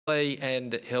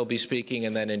and he'll be speaking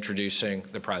and then introducing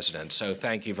the president. So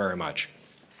thank you very much.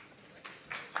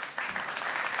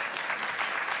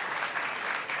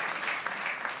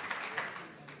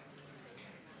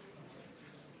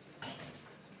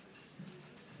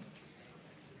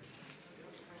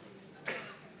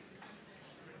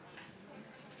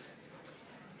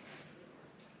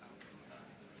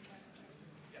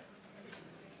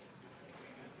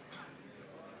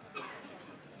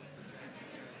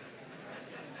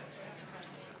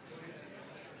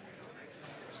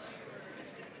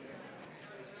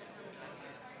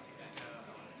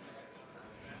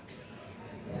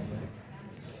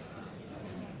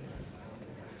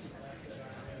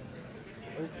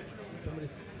 Somebody's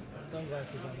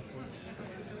sunglasses on the floor.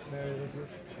 Mary, was it?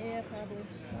 Yeah, probably.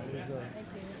 There you go. Thank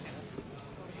you.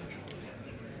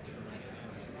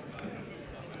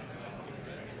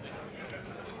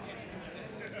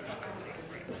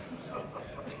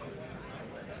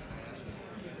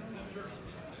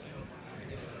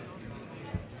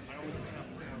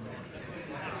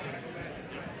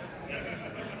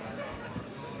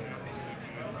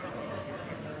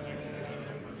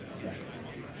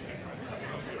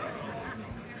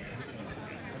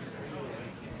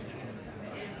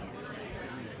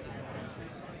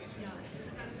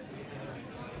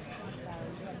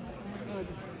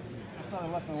 I thought I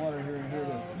left my water here, and here it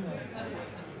is.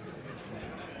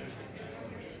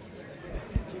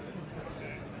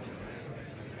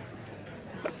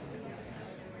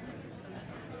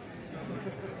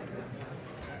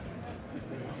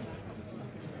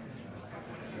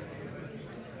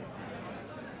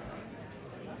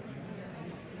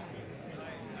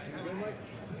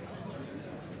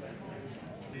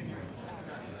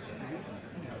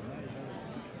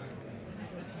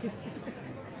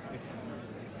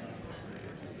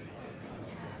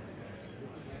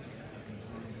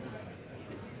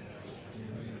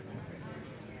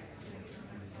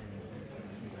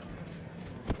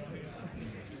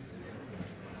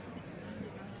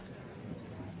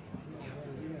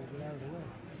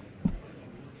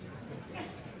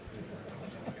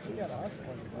 You got us,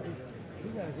 buddy. You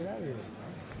gotta get out of here.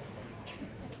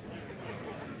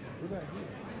 We're back here.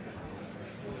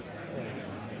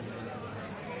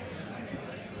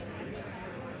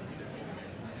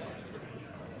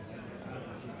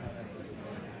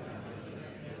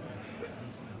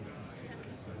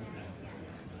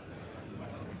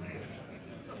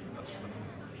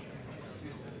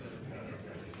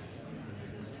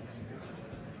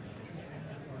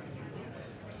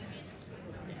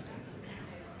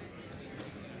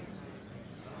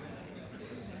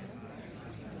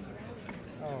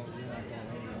 Oh, you're not going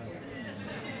anywhere.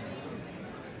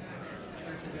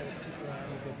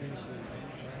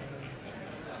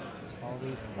 All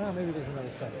these. Oh, maybe there's another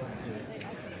section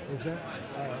too. Is there?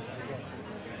 Oh, okay.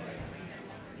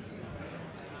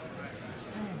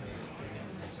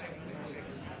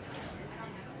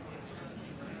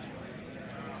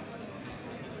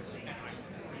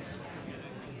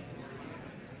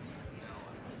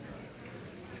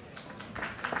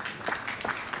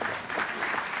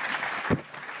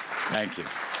 Thank you.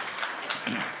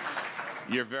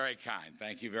 You're very kind.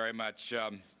 Thank you very much.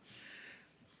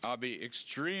 I'll be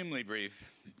extremely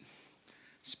brief,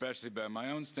 especially by my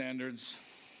own standards.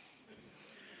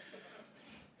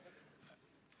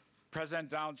 President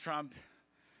Donald Trump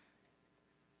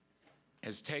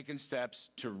has taken steps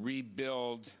to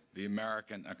rebuild the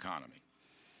American economy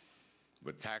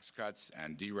with tax cuts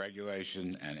and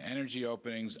deregulation and energy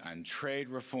openings and trade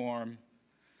reform,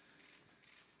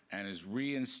 and has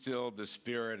reinstilled the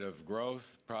spirit of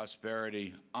growth,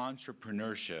 prosperity,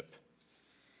 entrepreneurship.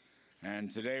 And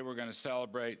today we're going to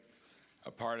celebrate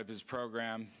a part of his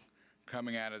program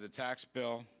coming out of the tax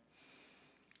bill.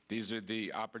 These are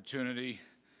the opportunity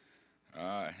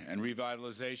and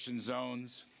revitalization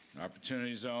zones,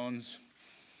 opportunity zones,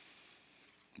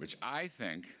 which I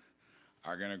think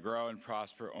are going to grow and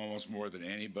prosper almost more than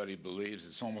anybody believes.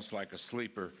 It's almost like a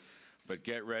sleeper, but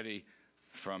get ready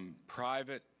from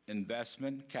private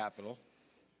investment capital,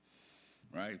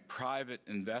 right? Private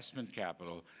investment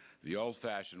capital, the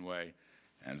old-fashioned way,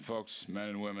 and folks, men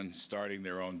and women, starting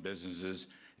their own businesses.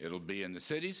 It'll be in the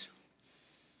cities,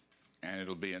 and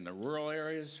it'll be in the rural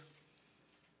areas,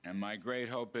 and my great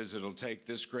hope is it'll take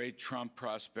this great Trump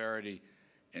prosperity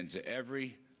into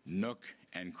every nook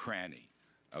and cranny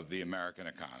of the American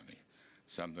economy,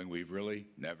 something we've really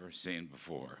never seen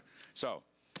before. So,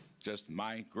 just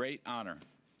my great honor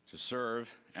to serve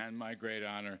and my great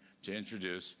honor to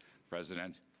introduce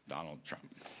President Donald Trump.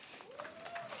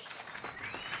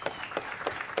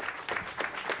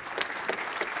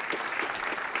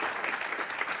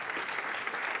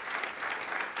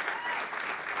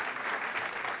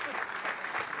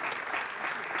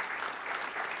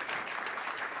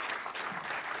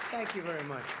 Thank you very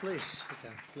much. Please sit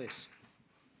down, please.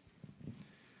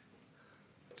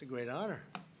 It's a great honor.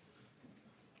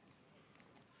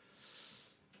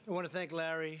 I want to thank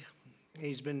Larry.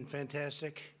 He's been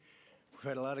fantastic. We've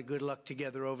had a lot of good luck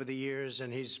together over the years,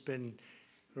 and he's been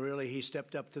really, he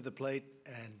stepped up to the plate,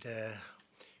 and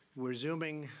we're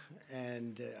zooming,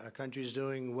 and our country's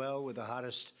doing well with the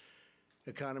hottest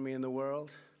economy in the world.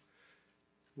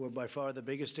 We're by far the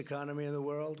biggest economy in the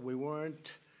world. We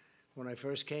weren't. When I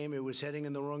first came, it was heading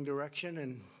in the wrong direction,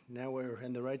 and now we're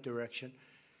in the right direction.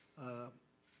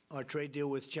 Our trade deal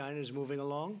with China is moving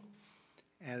along,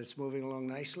 and it's moving along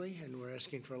nicely, and we're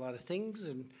asking for a lot of things,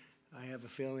 and I have a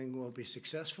feeling we'll be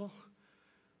successful,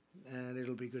 and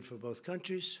it'll be good for both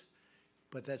countries,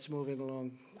 but that's moving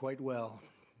along quite well.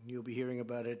 You'll be hearing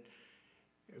about it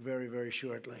very, very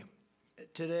shortly.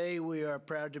 Today, we are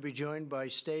proud to be joined by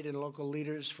state and local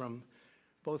leaders from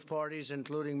both parties,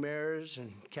 including mayors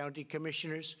and county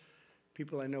commissioners,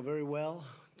 people I know very well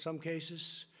in some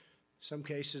cases. Some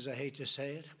cases, I hate to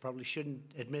say it, probably shouldn't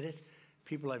admit it,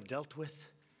 people I've dealt with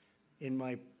in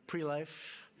my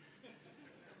pre-life.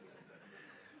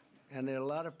 And there are a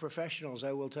lot of professionals,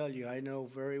 I will tell you. I know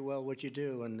very well what you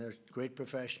do, and they're great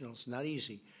professionals. Not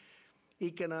easy.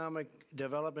 Economic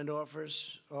development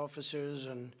officers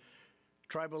and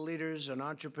tribal leaders and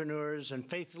entrepreneurs and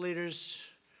faith leaders.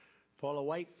 Paula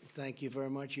White, thank you very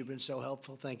much. You've been so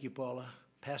helpful. Thank you, Paula.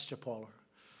 Pastor Paula.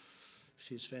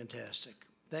 She's fantastic.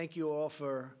 Thank you all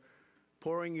for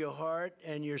pouring your heart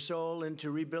and your soul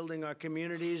into rebuilding our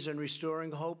communities and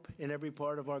restoring hope in every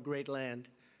part of our great land.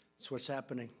 That's what's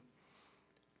happening.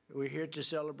 We're here to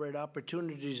celebrate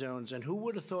opportunity zones, and who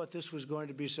would have thought this was going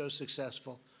to be so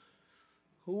successful?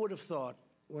 Who would have thought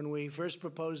when we first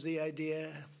proposed the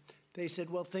idea, they said,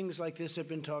 well, things like this have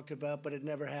been talked about, but it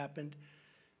never happened.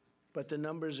 But the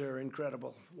numbers are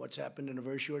incredible, what's happened in a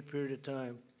very short period of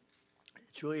time.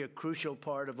 It's really a crucial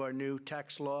part of our new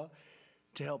tax law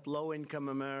to help low-income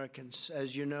Americans.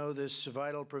 As you know, this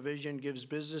vital provision gives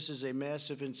businesses a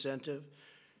massive incentive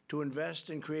to invest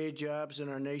and create jobs in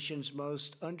our nation's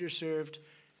most underserved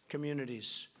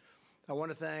communities. I want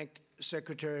to thank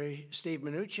Secretary Steve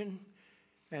Mnuchin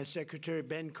and Secretary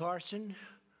Ben Carlson,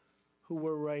 who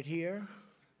were right here,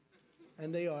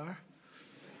 and they are.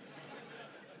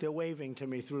 They're waving to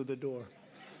me through the door.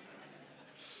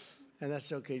 And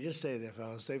that's okay, just stay there,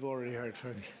 fellas. They've already heard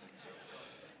from me.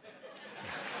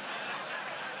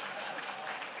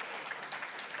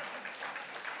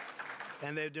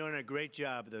 And they're doing a great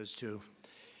job, those two.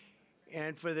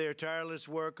 And for their tireless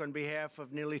work on behalf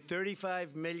of nearly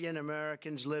 35 million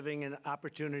Americans living in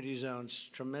opportunity zones,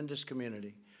 tremendous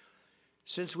community.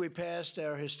 Since we passed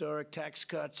our historic tax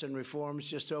cuts and reforms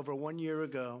just over 1 year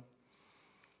ago,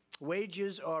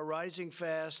 wages are rising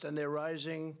fast, and they're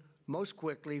rising most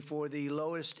quickly for the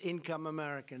lowest income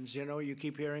Americans. You know, you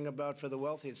keep hearing about for the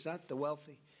wealthy. It's not the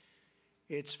wealthy.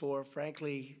 It's for,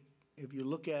 frankly, if you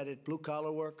look at it,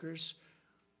 blue-collar workers,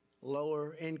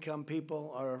 lower income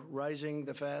people are rising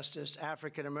the fastest.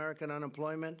 African-American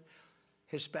unemployment,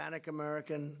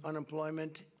 Hispanic-American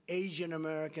unemployment,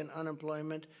 Asian-American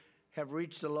unemployment have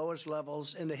reached the lowest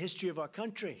levels in the history of our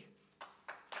country.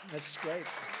 That's great,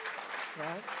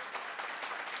 right?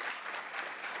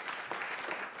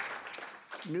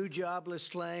 New jobless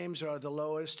claims are the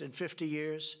lowest in 50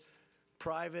 years.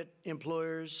 Private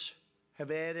employers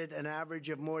have added an average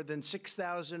of more than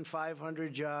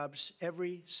 6,500 jobs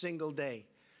every single day.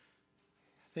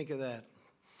 Think of that.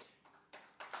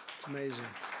 It's amazing.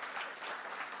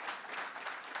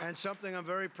 And something I'm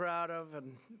very proud of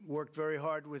and worked very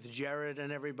hard with Jared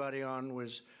and everybody on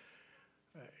was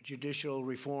judicial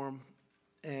reform.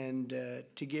 And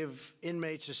to give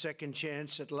inmates a second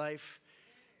chance at life,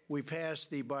 we passed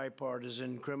the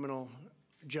bipartisan criminal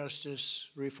justice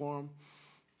reform.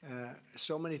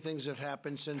 So many things have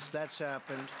happened since that's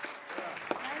happened.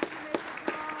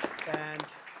 And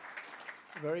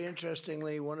very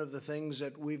interestingly, one of the things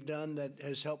that we've done that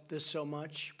has helped this so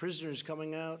much, prisoners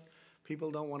coming out,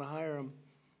 people don't want to hire them.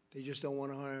 They just don't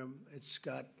want to hire them. It's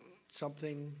got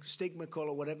something, stigma, call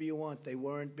it whatever you want. They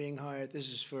weren't being hired.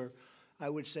 This is for, I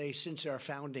would say, since our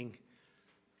founding.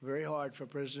 Very hard for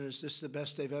prisoners. This is the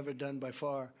best they've ever done by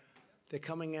far. They're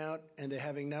coming out, and they're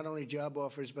having not only job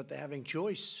offers, but they're having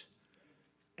choice.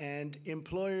 And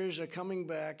employers are coming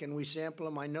back, and we sample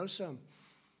them. I know some.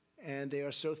 And they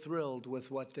are so thrilled with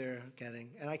what they're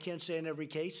getting. And I can't say in every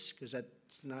case, because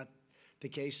that's not the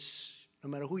case,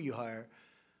 no matter who you hire.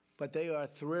 But they are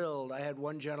thrilled. I had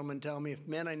one gentleman tell me,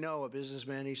 man, I know, a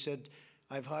businessman, he said,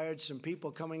 I've hired some people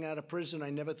coming out of prison I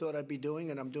never thought I'd be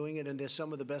doing, and I'm doing it, and they're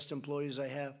some of the best employees I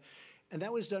have. And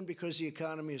that was done because the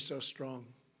economy is so strong.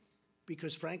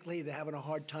 because, frankly, they're having a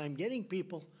hard time getting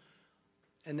people.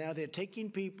 And now they're taking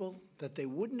people that they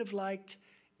wouldn't have liked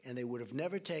and they would have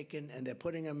never taken, and they're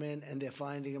putting them in, and they're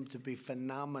finding them to be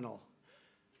phenomenal.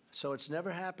 So it's never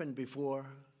happened before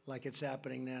like it's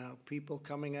happening now. People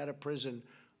coming out of prison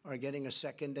are getting a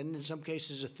second and, in some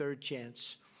cases, a third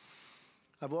chance.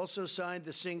 I've also signed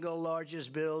the single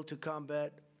largest bill to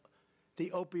combat the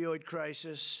opioid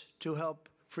crisis to help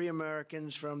free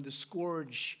Americans from the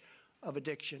scourge of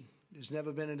addiction. There's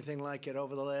never been anything like it.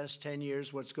 Over the last 10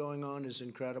 years, what's going on is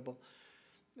incredible.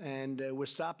 And we're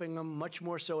stopping them much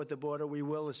more so at the border. We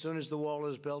will, as soon as the wall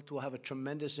is built, we'll have a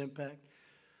tremendous impact.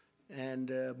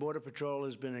 And Border Patrol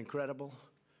has been incredible.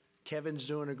 Kevin's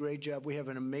doing a great job. We have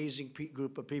an amazing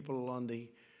group of people on the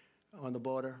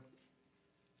border,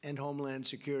 and Homeland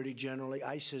Security generally.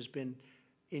 ICE has been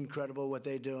incredible what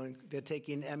they're doing. They're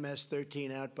taking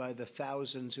MS-13 out by the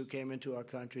thousands who came into our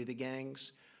country, the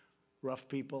gangs, rough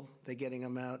people. They're getting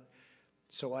them out.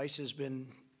 So ICE has been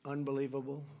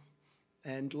unbelievable.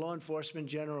 And law enforcement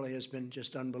generally has been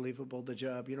just unbelievable, the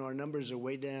job. You know, our numbers are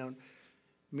way down,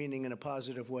 meaning in a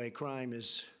positive way. Crime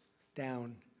is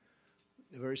down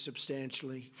very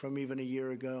substantially from even a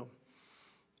year ago.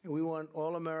 And we want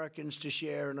all Americans to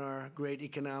share in our great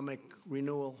economic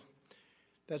renewal.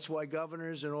 That's why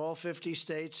governors in all 50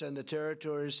 states and the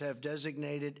territories have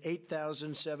designated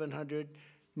 8,700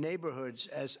 neighborhoods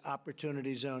as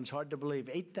opportunity zones. Hard to believe,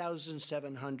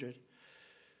 8,700.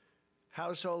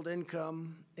 Household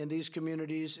income in these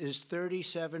communities is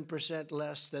 37%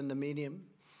 less than the median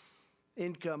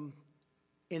income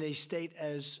in a state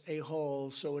as a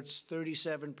whole, so it's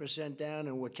 37% down,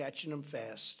 and we're catching them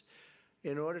fast.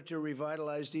 In order to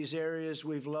revitalize these areas,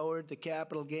 we've lowered the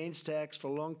capital gains tax for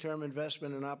long-term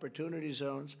investment in opportunity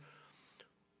zones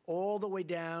all the way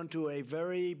down to a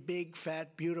very big,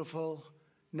 fat, beautiful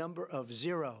number of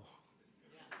zero.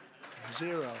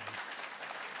 Zero.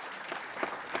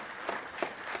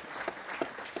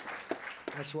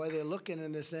 That's why they're looking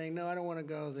and they're saying, no, I don't want to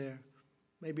go there.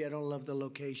 Maybe I don't love the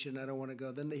location. I don't want to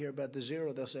go. Then they hear about the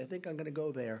zero. They'll say, I think I'm going to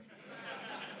go there.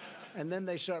 And then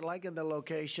they start liking the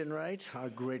location, right? A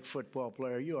great football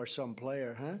player. You are some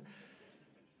player, huh?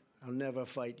 I'll never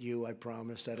fight you, I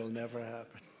promise. That'll never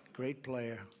happen. Great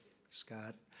player,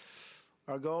 Scott.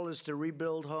 Our goal is to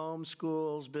rebuild homes,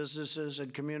 schools, businesses,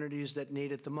 and communities that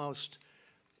need it the most.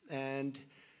 And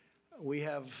we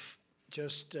have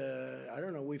just, I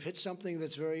don't know, we've hit something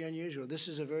that's very unusual. This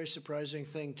is a very surprising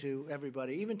thing to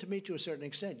everybody, even to me to a certain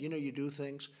extent. You know, you do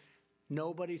things.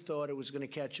 Nobody thought it was going to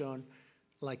catch on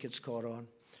like it's caught on.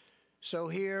 So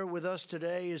here with us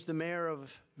today is the mayor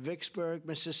of Vicksburg,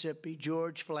 Mississippi,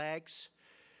 George Flaggs,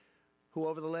 who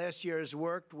over the last year has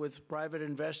worked with private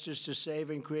investors to save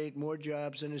and create more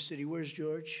jobs in the city. Where's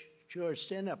George? George,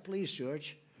 stand up, please,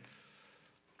 George.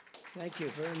 Thank you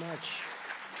very much.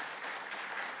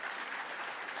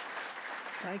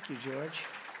 Thank you, George.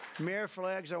 Mayor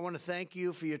Flaggs, I want to thank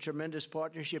you for your tremendous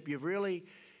partnership. You've really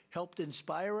helped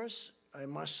inspire us, I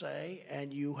must say,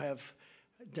 and you have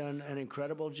done an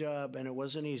incredible job, and it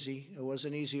wasn't easy. It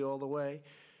wasn't easy all the way.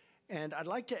 And I'd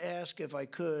like to ask, if I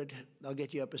could, I'll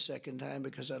get you up a second time,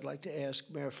 because I'd like to ask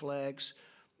Mayor Flaggs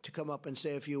to come up and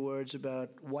say a few words about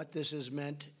what this has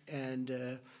meant.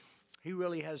 And he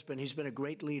really has been. He's been a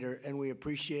great leader, and we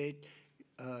appreciate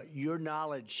your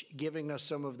knowledge, giving us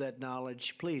some of that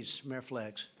knowledge. Please, Mayor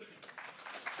Flaggs.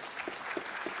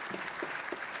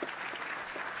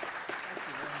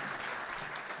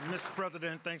 Mr.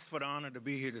 President, thanks for the honor to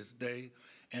be here today.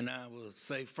 And I will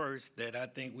say first that I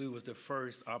think we was the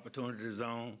first opportunity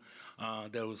zone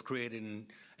that was created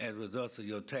as a result of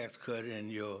your tax cut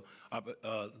and your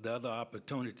the other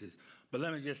opportunities. But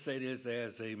let me just say this,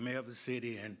 as a mayor of the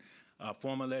city and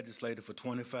former legislator for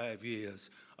 25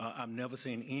 years, I've never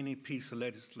seen any piece of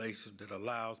legislation that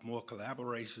allows more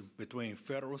collaboration between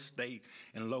federal, state,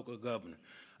 and local government.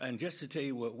 And just to tell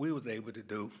you what we was able to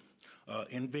do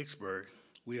in Vicksburg,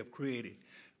 we have created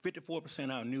 54%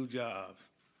 of our new jobs,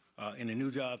 and the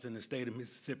new jobs in the state of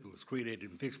Mississippi was created in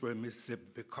Vicksburg, Mississippi,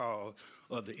 because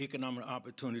of the economic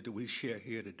opportunity we share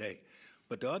here today.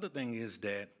 But the other thing is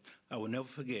that I will never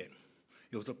forget,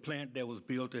 it was a plant that was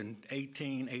built in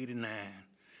 1889,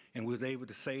 and we was able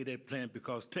to save that plant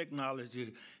because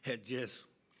technology had just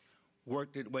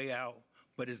worked its way out,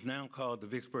 but it's now called the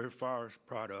Vicksburg Forest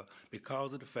Product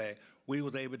because of the fact we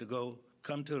was able to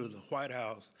come to the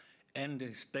Whitehouse and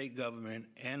the state government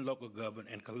and local government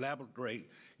and collaborate,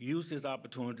 use this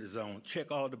opportunity zone,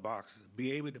 check all the boxes,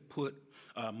 be able to put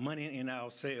money in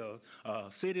ourselves.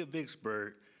 City of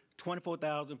Vicksburg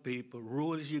 24,000 people,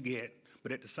 rural as you get,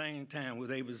 but at the same time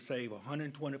was able to save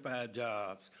 125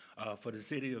 jobs for the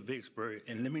city of Vicksburg.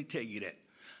 And let me tell you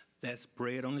that's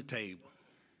bread on the table.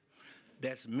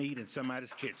 That's meat in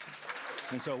somebody's kitchen.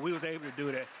 And so we was able to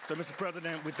do that. So, Mr.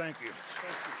 President, we thank you.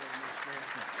 Thank you very much,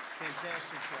 Mayor.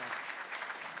 Fantastic job.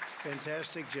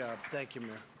 Fantastic job. Thank you,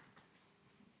 Mayor.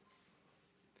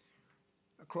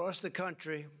 Across the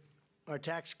country, our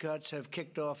tax cuts have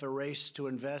kicked off a race to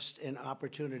invest in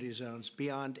opportunity zones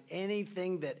beyond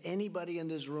anything that anybody in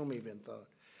this room even thought.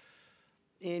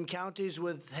 In counties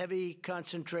with heavy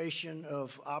concentration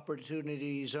of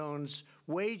opportunity zones,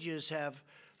 wages have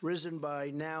risen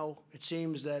by now, it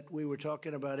seems that we were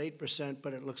talking about 8%,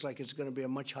 but it looks like it's going to be a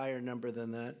much higher number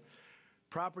than that.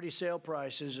 Property sale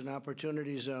prices in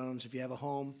opportunity zones, if you have a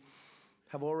home,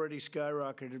 have already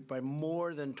skyrocketed by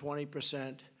more than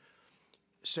 20%.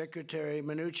 Secretary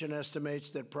Mnuchin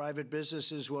estimates that private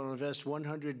businesses will invest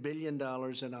 $100 billion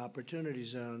in opportunity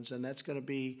zones, and that's going to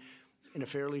be in a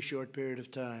fairly short period of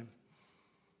time.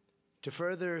 To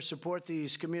further support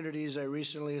these communities, I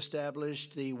recently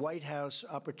established the Whitehouse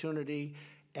Opportunity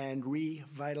and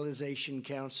Revitalization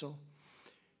Council,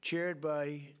 chaired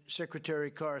by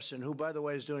Secretary Carlson, who, by the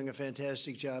way, is doing a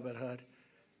fantastic job at HUD.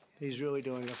 He's really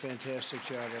doing a fantastic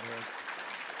job at HUD.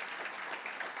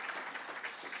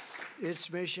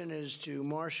 Its mission is to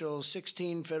marshal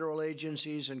 16 federal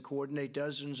agencies and coordinate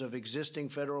dozens of existing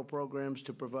federal programs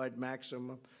to provide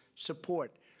maximum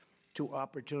support to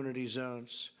opportunity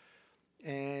zones.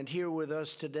 And here with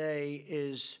us today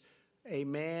is a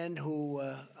man who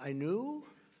I knew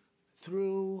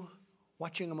through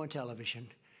watching him on television.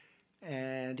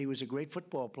 And he was a great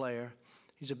football player.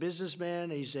 He's a businessman.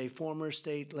 He's a former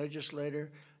state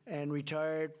legislator and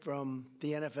retired from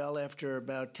the NFL after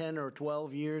about 10 or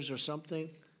 12 years or something.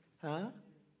 Huh?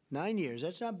 9 years.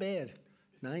 That's not bad.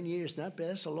 9 years, not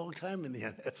bad. That's a long time in the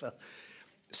NFL.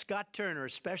 Scott Turner, a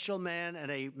special man and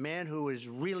a man who is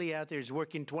really out there. He's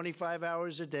working 25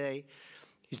 hours a day.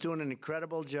 He's doing an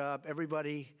incredible job.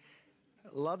 Everybody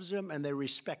loves him and they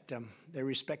respect him. They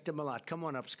respect him a lot. Come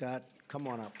on up, Scott. Come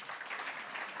on up.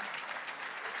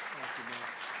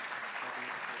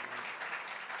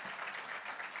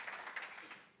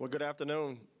 Well, good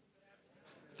afternoon.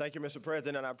 Thank you, Mr.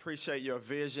 President, and I appreciate your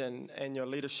vision and your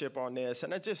leadership on this.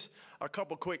 And just a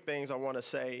couple quick things I want to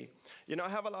say. You know, I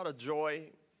have a lot of joy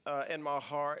in my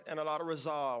heart and a lot of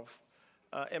resolve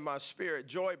in my spirit.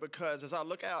 Joy because as I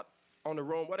look out on the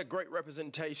room, what a great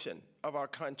representation of our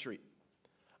country,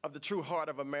 of the true heart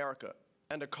of America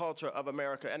and the culture of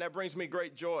America. And that brings me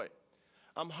great joy.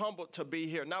 I'm humbled to be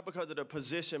here, not because of the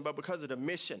position, but because of the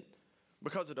mission,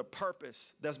 because of the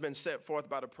purpose that's been set forth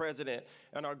by the president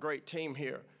and our great team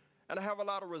here. And I have a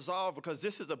lot of resolve because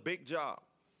this is a big job.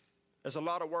 There's a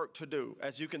lot of work to do.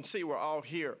 As you can see, we're all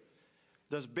here.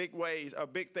 There's big ways,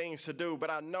 big things to do,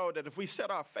 but I know that if we set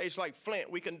our face like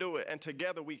flint, we can do it, and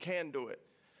together we can do it.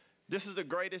 This is the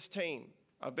greatest team.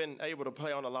 I've been able to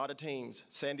play on a lot of teams,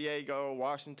 San Diego,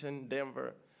 Washington,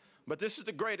 Denver, but this is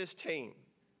the greatest team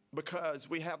because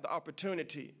we have the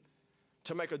opportunity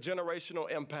to make a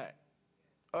generational impact.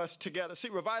 Us together. See,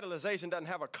 revitalization doesn't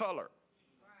have a color.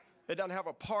 It doesn't have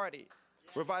a party.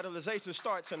 Revitalization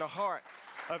starts in the heart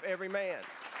of every man.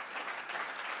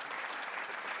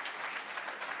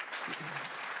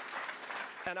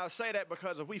 And I say that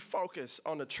because if we focus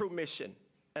on the true mission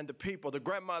and the people, the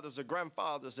grandmothers, the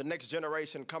grandfathers, the next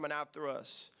generation coming after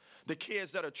us, the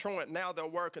kids that are truant, now they're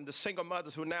working, the single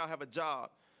mothers who now have a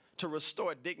job to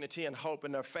restore dignity and hope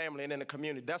in their family and in the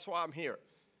community. That's why I'm here.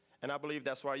 And I believe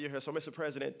that's why you're here. So, Mr.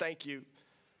 President, thank you.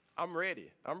 I'm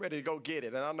ready. I'm ready to go get it,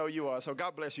 and I know you are. So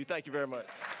God bless you. Thank you very much.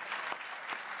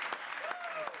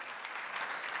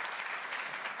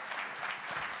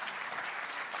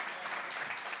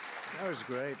 That was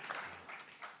great.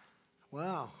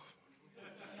 Wow.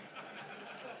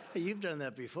 Hey, you've done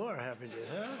that before, haven't you?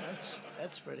 Huh?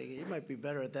 That's pretty good. You might be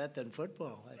better at that than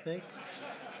football, I think.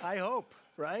 I hope,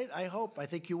 right? I hope. I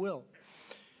think you will.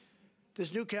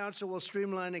 This new council will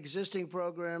streamline existing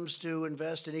programs to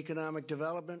invest in economic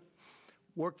development,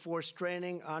 workforce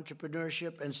training,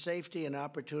 entrepreneurship, and safety and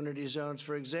opportunity zones.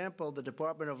 For example, the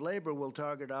Department of Labor will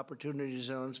target opportunity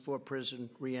zones for prison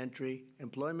reentry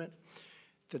employment.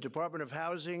 The Department of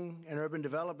Housing and Urban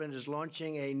Development is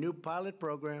launching a new pilot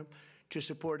program to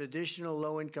support additional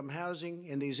low-income housing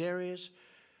in these areas.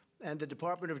 And the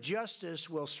Department of Justice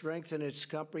will strengthen its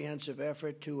comprehensive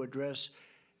effort to address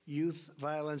youth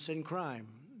violence and crime.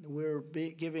 We're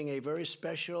giving a very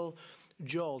special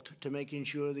jolt to making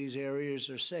sure these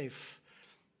areas are safe,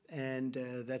 and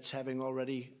that's having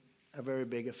already a very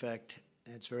big effect.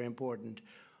 It's very important.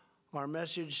 Our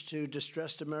message to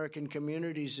distressed American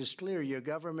communities is clear. Your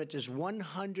government is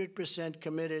 100%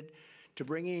 committed to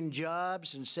bringing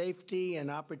jobs and safety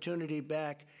and opportunity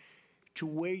back to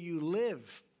where you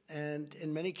live. And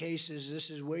in many cases, this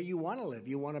is where you want to live.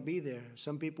 You want to be there.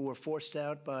 Some people were forced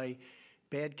out by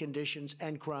bad conditions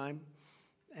and crime.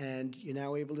 And you're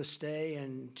now able to stay,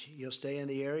 and you'll stay in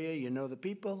the area. You know the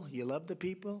people. You love the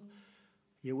people.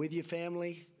 You're with your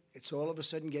family. It's all of a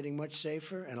sudden getting much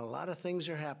safer, and a lot of things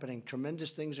are happening.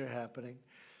 Tremendous things are happening.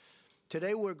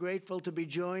 Today, we're grateful to be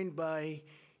joined by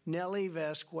Nellie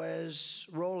Vasquez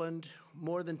Rowland.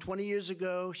 More than 20 years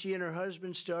ago, she and her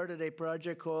husband started a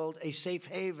project called A Safe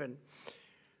Haven,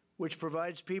 which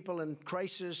provides people in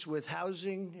crisis with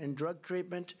housing and drug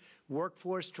treatment,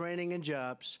 workforce training, and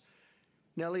jobs.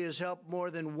 Nellie has helped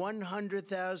more than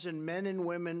 100,000 men and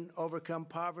women overcome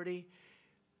poverty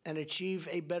and achieve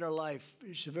a better life.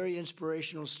 It's a very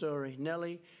inspirational story.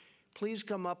 Nellie, please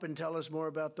come up and tell us more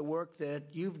about the work that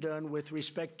you've done with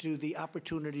respect to the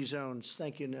Opportunity Zones.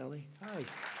 Thank you, Nellie. Hi.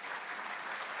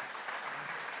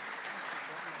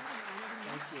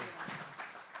 Thank you.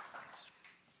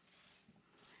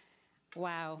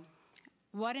 Wow,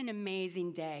 what an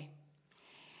amazing day.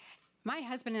 My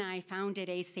husband and I founded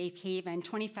A Safe Haven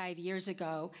 25 years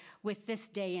ago with this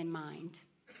day in mind.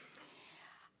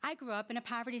 I grew up in a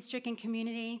poverty-stricken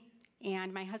community,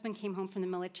 and my husband came home from the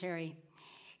military.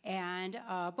 And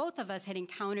both of us had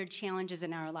encountered challenges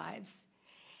in our lives.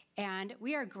 And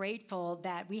we are grateful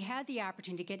that we had the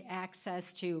opportunity to get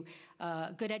access to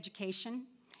good education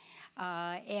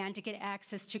and to get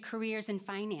access to careers in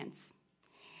finance.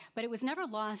 But it was never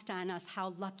lost on us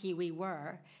how lucky we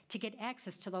were to get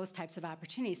access to those types of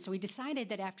opportunities. So we decided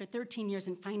that after 13 years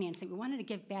in financing, we wanted to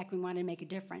give back, we wanted to make a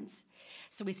difference.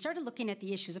 So we started looking at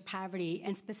the issues of poverty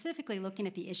and specifically looking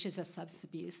at the issues of substance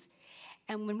abuse.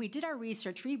 And when we did our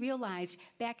research, we realized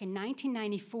back in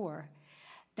 1994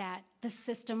 that the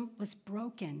system was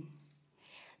broken.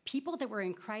 People that were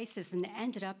in crisis and that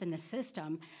ended up in the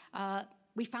system,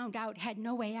 we found out had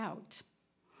no way out.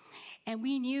 And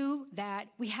we knew that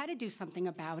we had to do something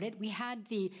about it. We had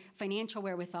the financial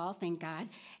wherewithal, thank God,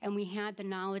 and we had the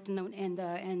knowledge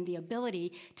and the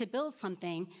ability to build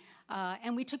something,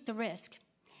 and we took the risk.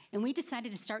 And we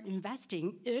decided to start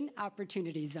investing in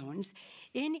opportunity zones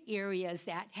in areas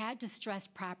that had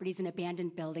distressed properties and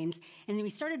abandoned buildings. And then we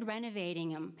started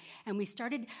renovating them, and we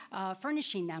started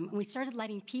furnishing them, and we started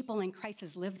letting people in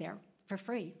crisis live there for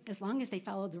free, as long as they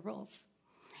followed the rules.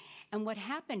 And what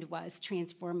happened was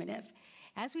transformative.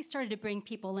 As we started to bring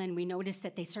people in, we noticed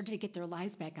that they started to get their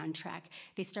lives back on track.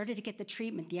 They started to get the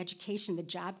treatment, the education, the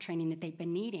job training that they've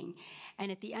been needing.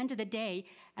 And at the end of the day,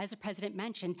 as the president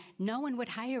mentioned, no one would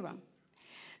hire them.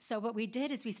 So what we did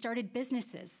is we started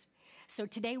businesses. So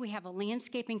today we have a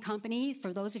landscaping company.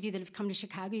 For those of you that have come to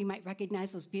Chicago, you might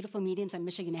recognize those beautiful medians on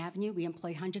Michigan Avenue. We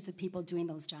employ hundreds of people doing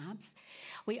those jobs.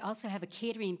 We also have a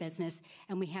catering business,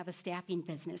 and we have a staffing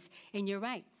business. And you're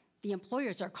right. The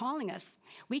employers are calling us.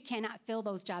 We cannot fill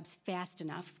those jobs fast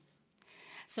enough.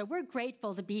 So we're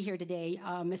grateful to be here today,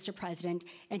 Mr. President,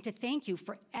 and to thank you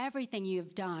for everything you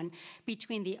have done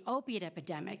between the opiate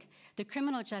epidemic, the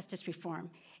criminal justice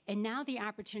reform, and now the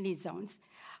opportunity zones.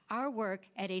 Our work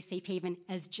at A Safe Haven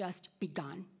has just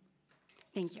begun.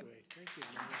 Thank you. Great. Thank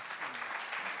you.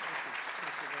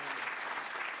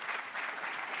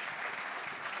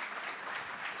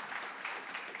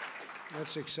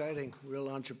 That's exciting. Real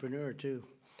entrepreneur, too.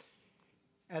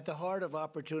 At the heart of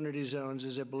Opportunity Zones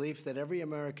is a belief that every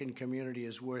American community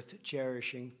is worth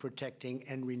cherishing, protecting,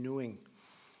 and renewing.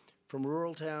 From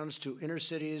rural towns to inner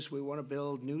cities, we want to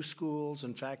build new schools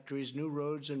and factories, new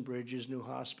roads and bridges, new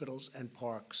hospitals and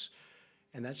parks.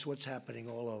 And that's what's happening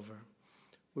all over.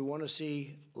 We want to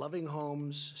see loving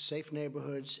homes, safe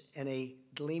neighborhoods, and a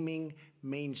gleaming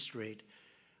Main Street.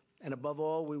 And above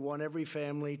all, we want every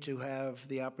family to have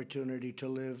the opportunity to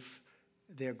live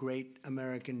their great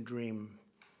American dream.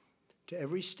 To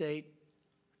every state,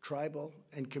 tribal,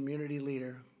 and community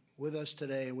leader with us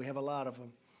today, and we have a lot of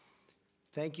them,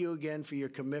 thank you again for your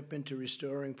commitment to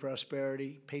restoring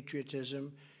prosperity,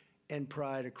 patriotism, and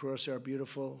pride across our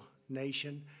beautiful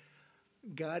nation.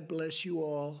 God bless you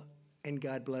all, and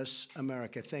God bless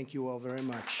America. Thank you all very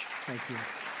much. Thank you.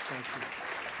 Thank you.